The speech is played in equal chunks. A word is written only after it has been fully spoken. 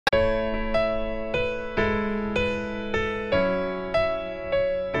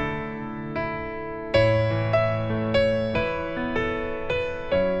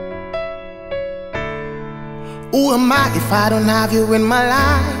Who am I if I don't have you in my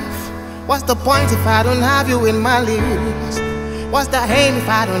life? What's the point if I don't have you in my list? What's the aim if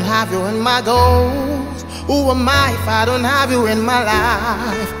I don't have you in my goals? Who am I if I don't have you in my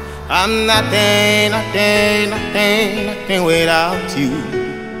life? I'm nothing, nothing, nothing, nothing without you.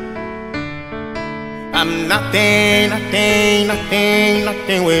 I'm nothing, nothing, nothing,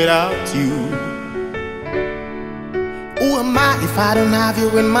 nothing without you. Who am I if I don't have you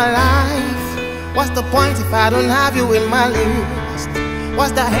in my life? What's the point if I don't have you in my list?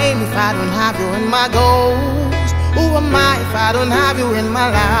 What's the aim if I don't have you in my goals? Who am I if I don't have you in my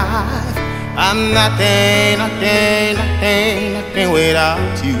life? I'm nothing, nothing, nothing, nothing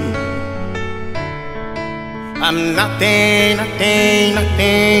without you. I'm nothing, nothing,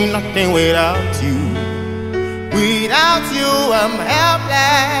 nothing, nothing without you. Without you I'm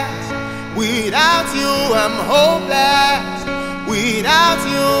helpless. Without you I'm hopeless. Without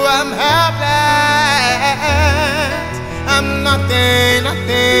you I'm helpless. I'm nothing,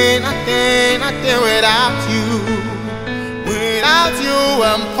 nothing, nothing, nothing without you. Without you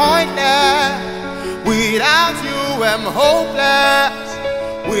I'm pointless. Without you I'm hopeless.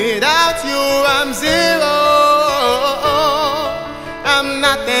 Without you I'm zero. I'm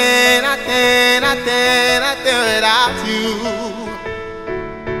nothing, nothing, nothing, nothing without you.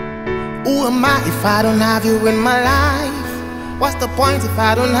 Who am I if I don't have you in my life? What's the point if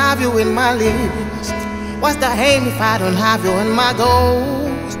I don't have you in my list? What's the aim if I don't have you in my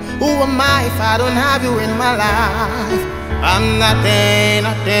goals? Who am I if I don't have you in my life? I'm nothing,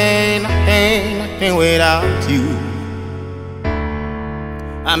 nothing, nothing, nothing without you.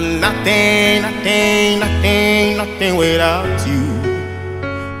 I'm nothing, nothing, nothing, nothing without you.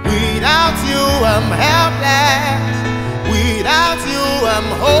 Without you I'm helpless. Without you I'm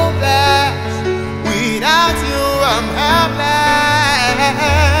hopeless. Without you I'm helpless.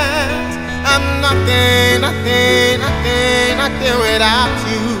 I'm nothing, nothing, nothing, nothing without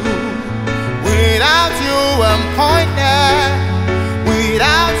you. Without you I'm pointless.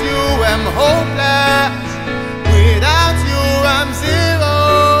 Without you I'm hopeless. Without you I'm zero.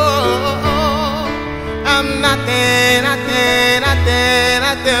 I'm nothing, nothing, nothing,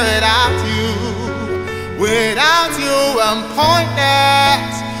 nothing without you. Without you I'm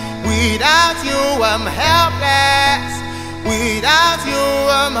pointless. Without you I'm helpless. Without you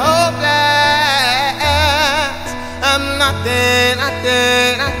I'm hopeless. I'm nothing,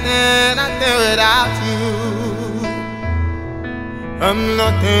 nothing, nothing, nothing without you. I'm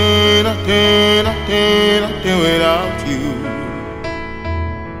nothing, nothing, nothing, nothing without you.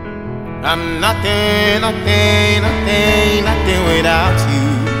 I'm nothing, nothing, nothing, nothing without you.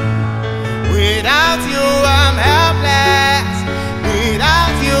 Without you I'm helpless.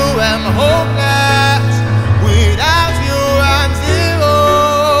 Without you I'm hopeless. Without you I'm zero.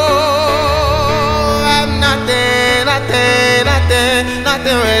 I'm nothing, nothing, nothing,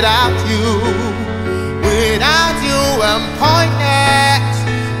 nothing without you. Without you I'm pointless.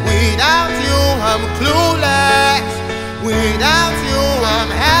 Without you I'm clueless. Without you I'm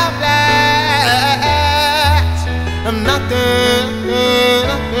helpless. I'm nothing,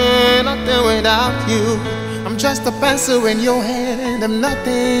 nothing, nothing without you. I'm just a pencil in your hand. I'm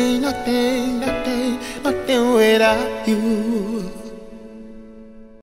nothing, nothing, nothing, nothing without you.